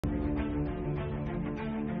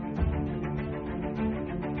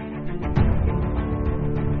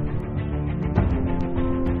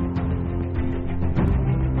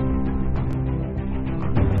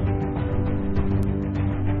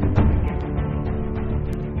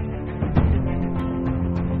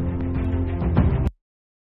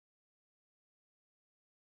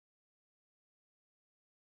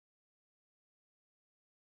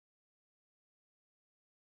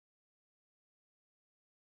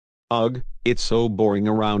Ugh, it's so boring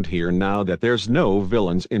around here now that there's no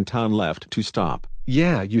villains in town left to stop.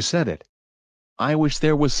 Yeah, you said it. I wish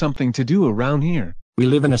there was something to do around here. We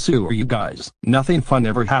live in a sewer, you guys. Nothing fun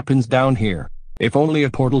ever happens down here. If only a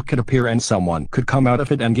portal could appear and someone could come out of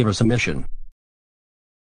it and give us a mission.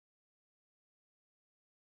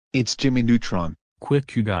 It's Jimmy Neutron.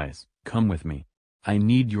 Quick, you guys, come with me. I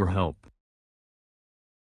need your help.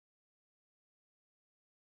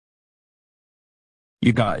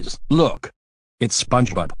 You guys, look. It's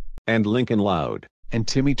SpongeBob. And Lincoln Loud. And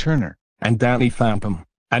Timmy Turner. And Danny Phantom.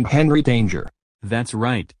 And Henry Danger. That's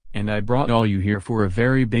right, and I brought all you here for a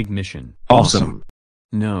very big mission. Awesome.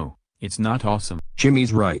 No, it's not awesome.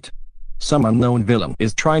 Jimmy's right. Some unknown villain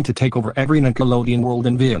is trying to take over every Nickelodeon world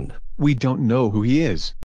and beyond. We don't know who he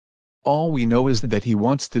is. All we know is that he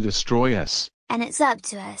wants to destroy us. And it's up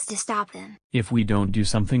to us to stop him. If we don't do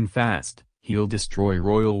something fast, he'll destroy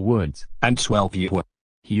Royal Woods. And Swellview.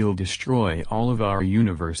 He'll destroy all of our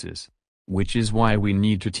universes. Which is why we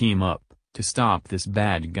need to team up, to stop this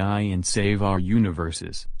bad guy and save our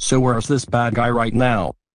universes. So where's this bad guy right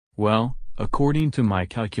now? Well, according to my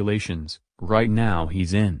calculations, right now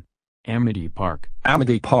he's in Amity Park.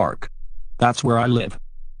 Amity Park. That's where I live.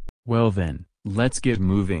 Well then, let's get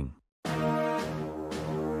moving.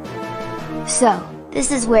 So,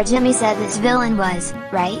 this is where Jimmy said this villain was,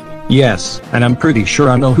 right? Yes, and I'm pretty sure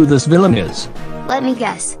I know who this villain is. Let me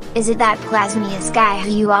guess, is it that Plasmius guy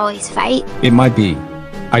who you always fight? It might be.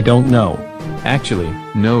 I don't know. Actually,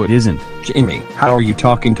 no it isn't. Jimmy, how are you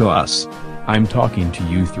talking to us? I'm talking to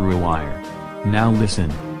you through a wire. Now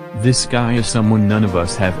listen. This guy is someone none of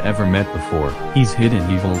us have ever met before. He's hidden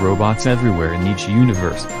evil robots everywhere in each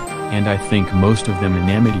universe. And I think most of them in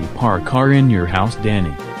Amity Park are in your house,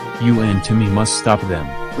 Danny. You and Timmy must stop them.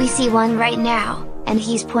 We see one right now, and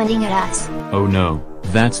he's pointing at us. Oh no,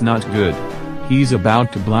 that's not good. He's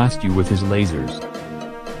about to blast you with his lasers.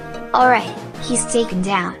 Alright, he's taken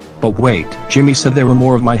down. But wait, Jimmy said there were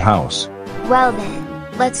more of my house. Well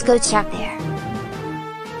then, let's go check there.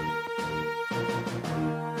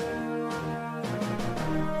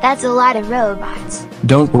 That's a lot of robots.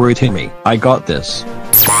 Don't worry, Timmy, I got this.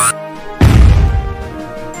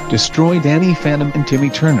 Destroy Danny Phantom and Timmy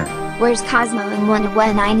Turner. Where's Cosmo and Wonder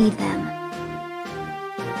when I need them?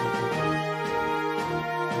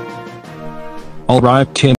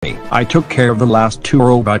 Alright, Timmy, I took care of the last two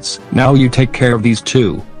robots, now you take care of these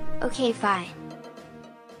two. Okay, fine.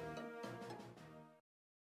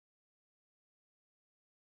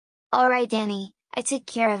 Alright, Danny, I took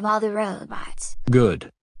care of all the robots.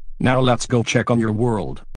 Good. Now let's go check on your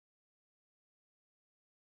world.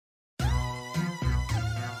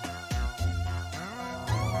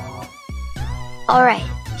 Alright,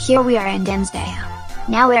 here we are in Dimsdale.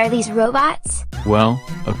 Now where are these robots? Well,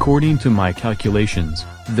 according to my calculations,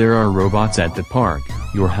 there are robots at the park,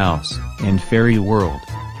 your house, and Fairy World.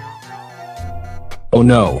 Oh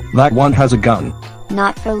no, that one has a gun.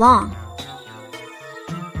 Not for long.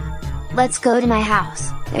 Let's go to my house,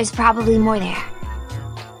 there's probably more there.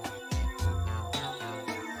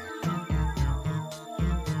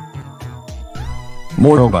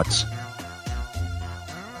 More robots.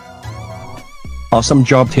 Awesome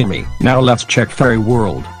job, Timmy. Now let's check Fairy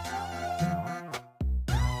World.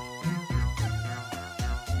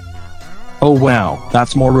 Oh wow,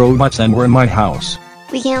 that's more robots and we're in my house.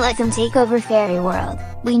 We can't let them take over Fairy World.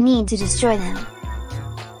 We need to destroy them.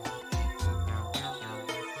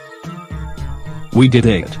 We did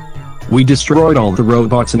it. We destroyed all the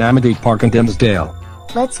robots in Amity Park and Dimsdale.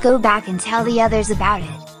 Let's go back and tell the others about it.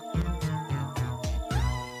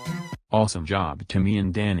 Awesome job, Timmy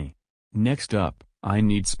and Danny. Next up, I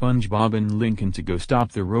need SpongeBob and Lincoln to go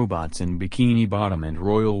stop the robots in Bikini Bottom and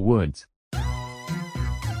Royal Woods.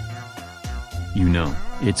 You know,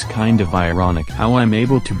 it's kind of ironic how I'm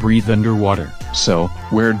able to breathe underwater. So,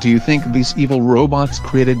 where do you think these evil robots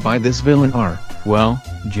created by this villain are? Well,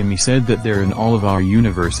 Jimmy said that they're in all of our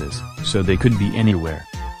universes, so they could be anywhere.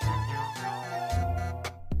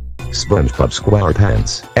 SpongeBob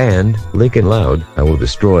SquarePants and Lincoln Loud, I will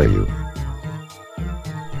destroy you.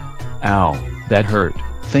 Ow, that hurt.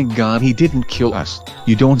 Thank God he didn't kill us.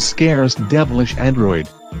 You don't scare us, devilish android.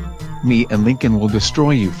 Me and Lincoln will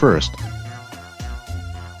destroy you first.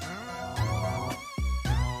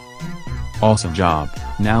 Awesome job,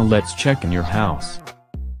 now let's check in your house.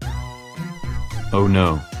 Oh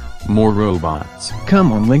no. More robots.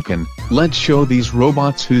 Come on, Lincoln, let's show these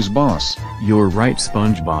robots who's boss. You're right,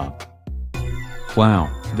 SpongeBob. Wow,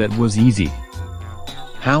 that was easy.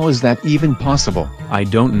 How is that even possible? I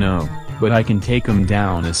don't know, but I can take them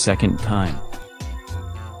down a second time.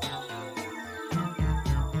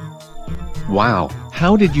 Wow,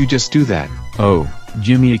 How did you just do that? Oh,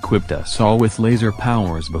 Jimmy equipped us all with laser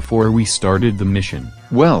powers before we started the mission.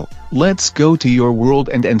 Well, let's go to your world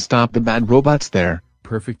and stop the bad robots there.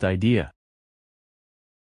 Perfect idea.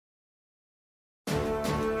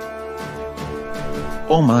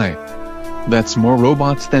 Oh my. That's more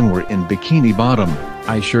robots than were in Bikini Bottom.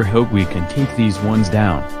 I sure hope we can take these ones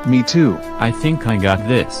down. Me too. I think I got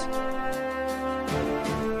this.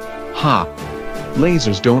 Ha!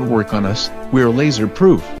 Lasers don't work on us, we're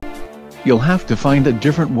laser-proof. You'll have to find a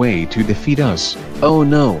different way to defeat us. Oh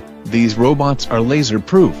no, these robots are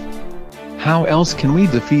laser-proof. How else can we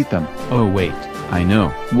defeat them? Oh wait, I know.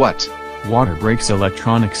 What? Water breaks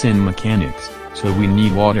electronics and mechanics, so we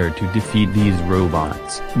need water to defeat these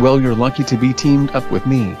robots. Well, you're lucky to be teamed up with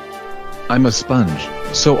me. I'm a sponge,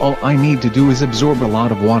 so all I need to do is absorb a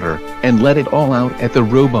lot of water, and let it all out at the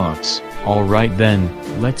robots. Alright then,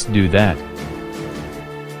 let's do that.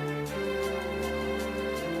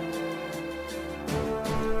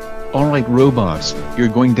 Alright robots, you're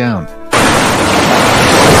going down.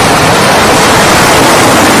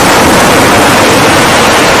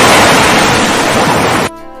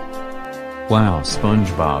 Wow,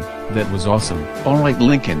 SpongeBob, that was awesome. Alright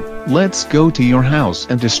Lincoln, let's go to your house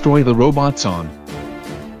and destroy the robots on.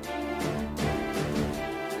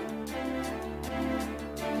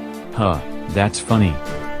 Huh, that's funny.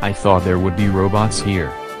 I thought there would be robots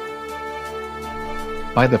here.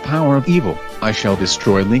 By the power of evil, I shall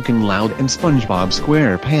destroy Lincoln Loud and SpongeBob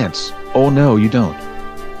SquarePants. Oh no you don't.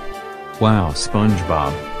 Wow,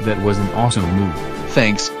 SpongeBob, that was an awesome move.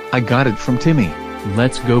 Thanks, I got it from Timmy.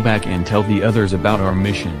 Let's go back and tell the others about our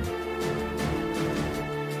mission.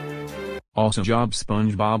 Awesome job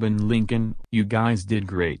SpongeBob and Lincoln, you guys did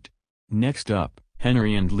great. Next up,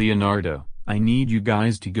 Henry and Leonardo, I need you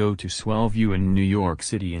guys to go to Swellview in New York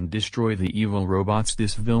City and destroy the evil robots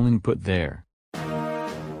this villain put there.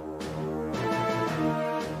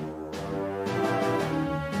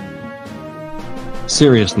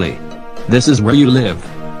 Seriously? This is where you live?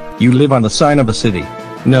 You live on the sign of the city?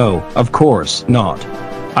 No, of course not.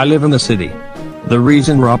 I live in the city. The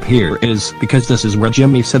reason we're up here is because this is where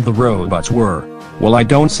Jimmy said the robots were. Well, I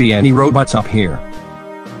don't see any robots up here.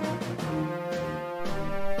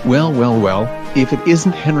 Well, if it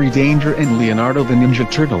isn't Henry Danger and Leonardo the Ninja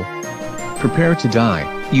Turtle. Prepare to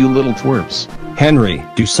die, you little twerps. Henry,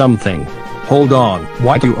 do something. Hold on,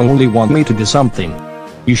 why do you only want me to do something?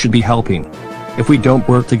 You should be helping. If we don't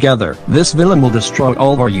work together, this villain will destroy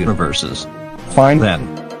all of our universes. Fine then.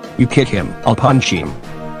 You kick him, I'll punch him.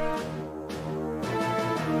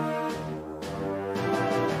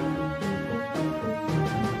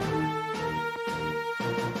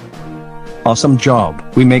 Awesome job,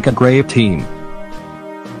 we make a great team.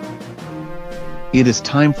 It is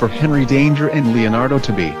time for Henry Danger and Leonardo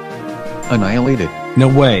to be annihilated. No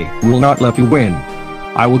way, we'll not let you win.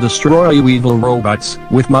 I will destroy you evil robots,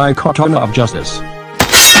 with my katana of justice.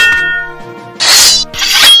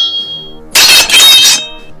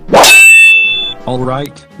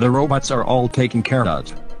 Alright, the robots are all taken care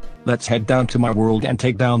of. Let's head down to my world and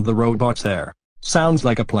take down the robots there. Sounds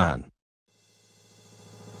like a plan.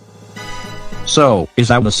 So, is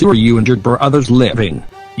that the sewer you and your brothers live in?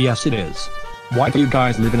 Yes it is. Why do you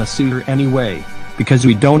guys live in a sewer anyway? Because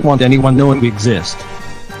we don't want anyone knowing we exist.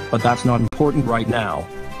 But that's not important right now.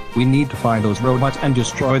 We need to find those robots and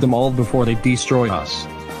destroy them all before they destroy us.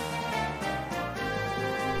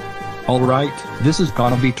 Alright, this is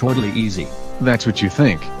gonna be totally easy. That's what you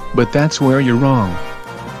think, but that's where you're wrong.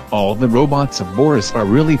 All the robots of Boris are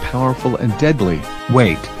really powerful and deadly.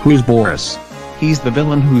 Wait, who's Boris? He's the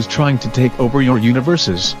villain who's trying to take over your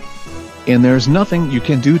universes. And there's nothing you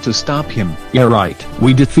can do to stop him. Yeah right,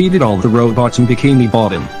 we defeated all the robots in Bikini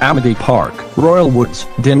Bottom, Amity Park, Royal Woods,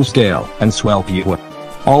 Dimsdale, and Swellview.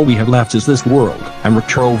 All we have left is this world, and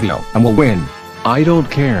Retroville, and we'll win. I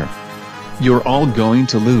don't care. You're all going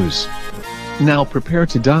to lose. Now prepare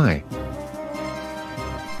to die.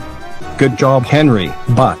 Good job Henry,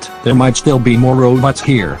 but there might still be more robots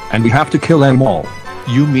here, and we have to kill them all.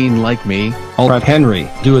 You mean like me? Alright Henry,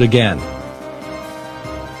 do it again.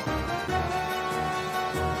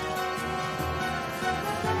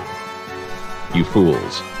 You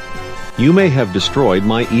fools. You may have destroyed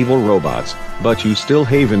my evil robots, but you still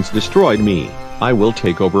haven't destroyed me. I will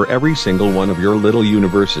take over every single one of your little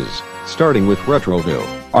universes, starting with Retroville.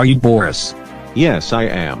 Are you Boris? Yes I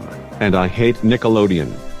am, and I hate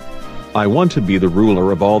Nickelodeon. I want to be the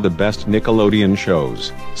ruler of all the best Nickelodeon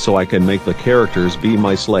shows, so I can make the characters be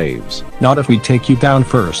my slaves. Not if we take you down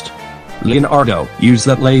first. Leonardo, use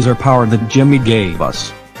that laser power that Jimmy gave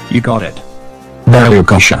us. You got it. There you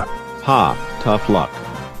go. Ha, tough luck.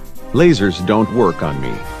 Lasers don't work on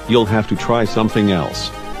me, you'll have to try something else.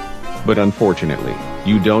 But unfortunately,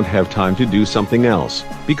 you don't have time to do something else,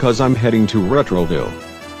 because I'm heading to Retroville.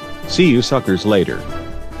 See you suckers later.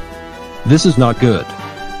 This is not good.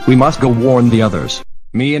 We must go warn the others.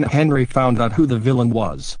 Me and Henry found out who the villain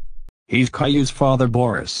was. He's Caillou's father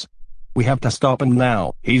Boris. We have to stop him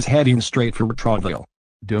now. He's heading straight for Retroville.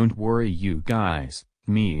 Don't worry you guys,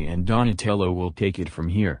 me and Donatello will take it from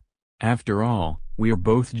here. After all, we are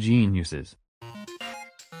both geniuses.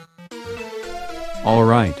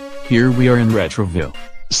 Alright, here we are in Retroville.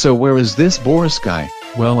 So where is this Boris guy?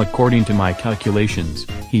 Well, according to my calculations,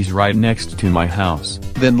 he's right next to my house.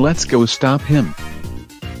 Then let's go stop him.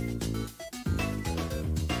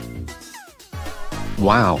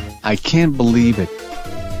 Wow, I can't believe it.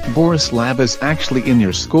 Boris Lab is actually in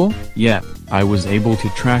your school? Yeah, I was able to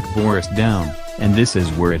track Boris down, and this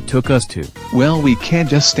is where it took us to. Well, we can't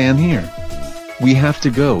just stand here. We have to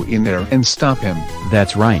go in there and stop him.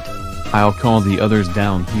 That's right. I'll call the others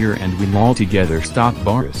down here and we'll all together stop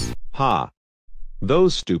Boris. Ha!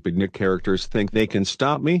 Those stupid Nick characters think they can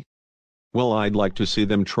stop me? Well, I'd like to see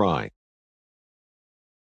them try.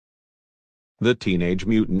 The Teenage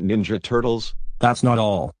Mutant Ninja Turtles? That's not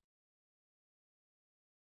all.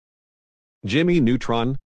 Jimmy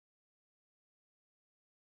Neutron?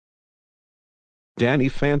 Danny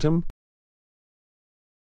Phantom?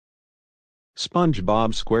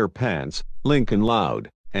 SpongeBob SquarePants, Lincoln Loud,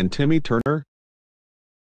 and Timmy Turner?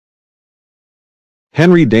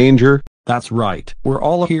 Henry Danger? That's right. We're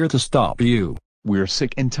all here to stop you. We're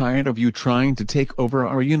sick and tired of you trying to take over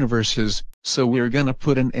our universes, so we're gonna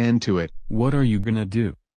put an end to it. What are you gonna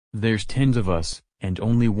do? There's 10 of us, and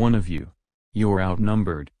only one of you. You're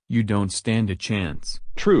outnumbered, you don't stand a chance.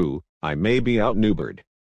 True, I may be outnumbered.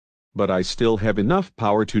 But I still have enough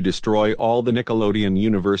power to destroy all the Nickelodeon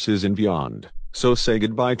universes and beyond, so say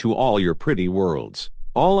goodbye to all your pretty worlds.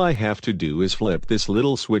 All I have to do is flip this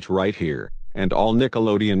little switch right here, and all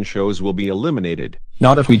Nickelodeon shows will be eliminated.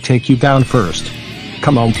 Not if we take you down first.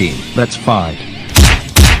 Come on team, let's fight.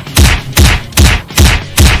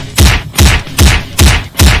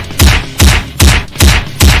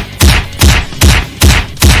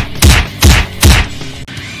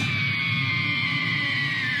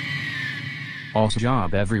 Awesome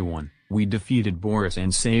job everyone, we defeated Boris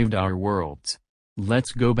and saved our worlds.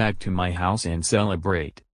 Let's go back to my house and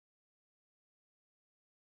celebrate.